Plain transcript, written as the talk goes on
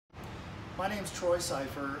My name's Troy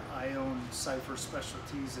Seyfer. I own Seyfer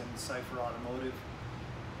Specialties and Seyfer Automotive.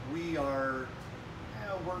 We are,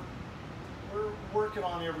 we're working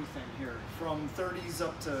on everything here, from 30s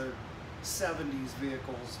up to 70s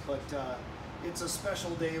vehicles, but it's a special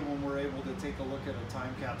day when we're able to take a look at a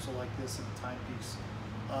time capsule like this and a timepiece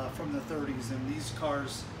from the 30s. And these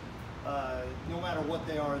cars, no matter what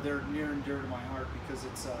they are, they're near and dear to my heart because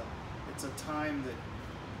it's a time that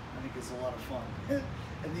I think is a lot of fun.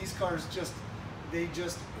 And these cars they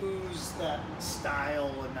just ooze that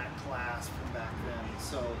style and that class from back then.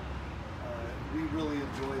 So we really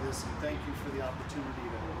enjoy this, and thank you for the opportunity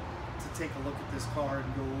to take a look at this car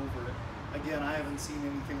and go over it. Again, I haven't seen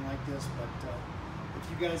anything like this, but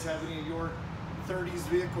if you guys have any of your 30s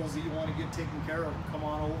vehicles that you want to get taken care of, come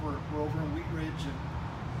on over. We're over in Wheat Ridge,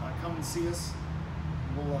 and come and see us.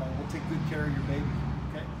 We'll take good care of your baby.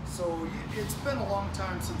 Okay. So it's been a long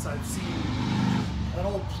time since I've seen an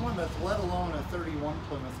old Plymouth, let alone a 31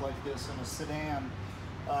 Plymouth like this in a sedan.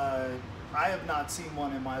 I have not seen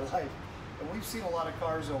one in my life, and we've seen a lot of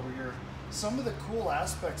cars over here. Some of the cool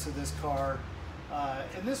aspects of this car,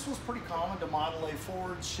 and this was pretty common to Model A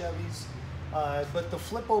Fords, Chevys, but the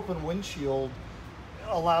flip open windshield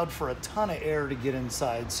allowed for a ton of air to get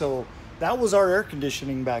inside. So that was our air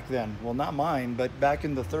conditioning back then. Well, not mine, but back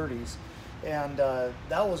in the 30s. And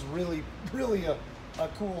that was really a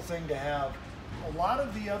cool thing to have. A lot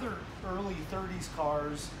of the other early 30s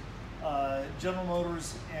cars, General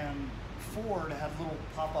Motors and Ford had little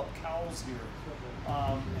pop-up cowls here.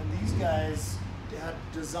 And these guys had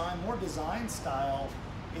more design style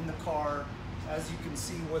in the car, as you can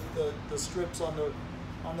see with the strips on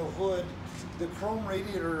the hood. The chrome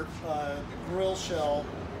radiator grill shell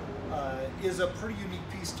is a pretty unique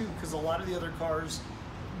piece too, because a lot of the other cars,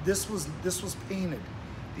 this was painted.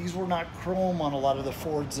 These were not chrome on a lot of the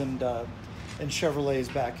Fords and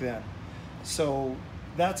Chevrolets back then. So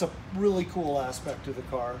that's a really cool aspect of the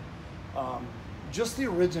car. Just the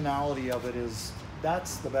originality of it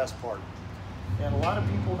that's the best part. And a lot of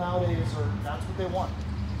people nowadays that's what they want.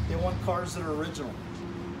 They want cars that are original.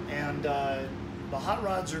 And the hot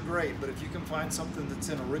rods are great, but if you can find something that's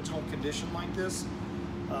in original condition like this,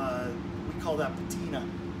 we call that patina.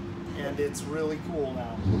 And it's really cool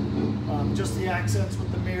now. Just the accents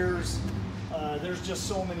with the mirrors. There's just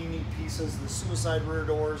so many neat pieces. The suicide rear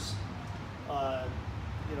doors.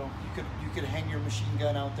 You know, you could hang your machine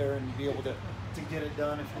gun out there and be able to get it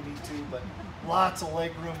done if you need to. But lots of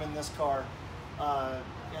leg room in this car.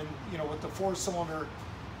 And you know, with the 4-cylinder,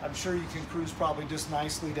 I'm sure you can cruise probably just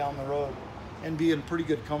nicely down the road and be in pretty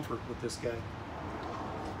good comfort with this guy.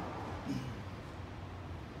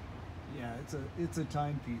 Yeah, it's a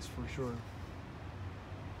timepiece for sure.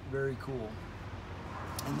 Very cool.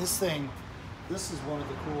 And this is one of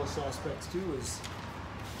the coolest aspects too, is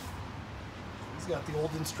he's got the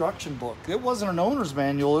old instruction book. It wasn't an owner's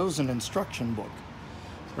manual, it was an instruction book,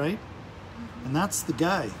 right? And that's the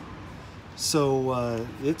guy. So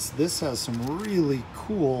this has some really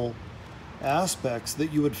cool aspects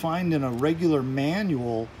that you would find in a regular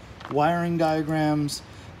manual, wiring diagrams.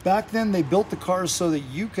 Back then they built the cars so that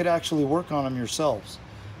you could actually work on them yourselves.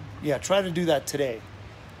 Yeah, try to do that today.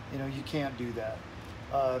 You know, you can't do that.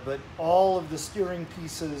 But all of the steering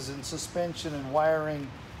pieces and suspension and wiring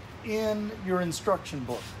in your instruction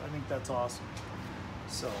book. I think that's awesome.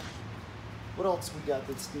 So, what else we got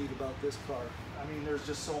that's neat about this car? I mean, there's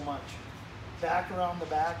just so much. Back around the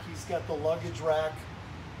back, he's got the luggage rack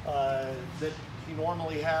that he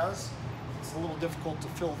normally has. It's a little difficult to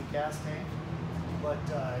fill the gas tank, but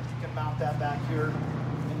you can mount that back here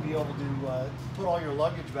and be able to put all your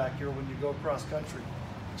luggage back here when you go cross country,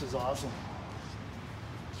 which is awesome.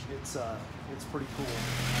 It's pretty cool.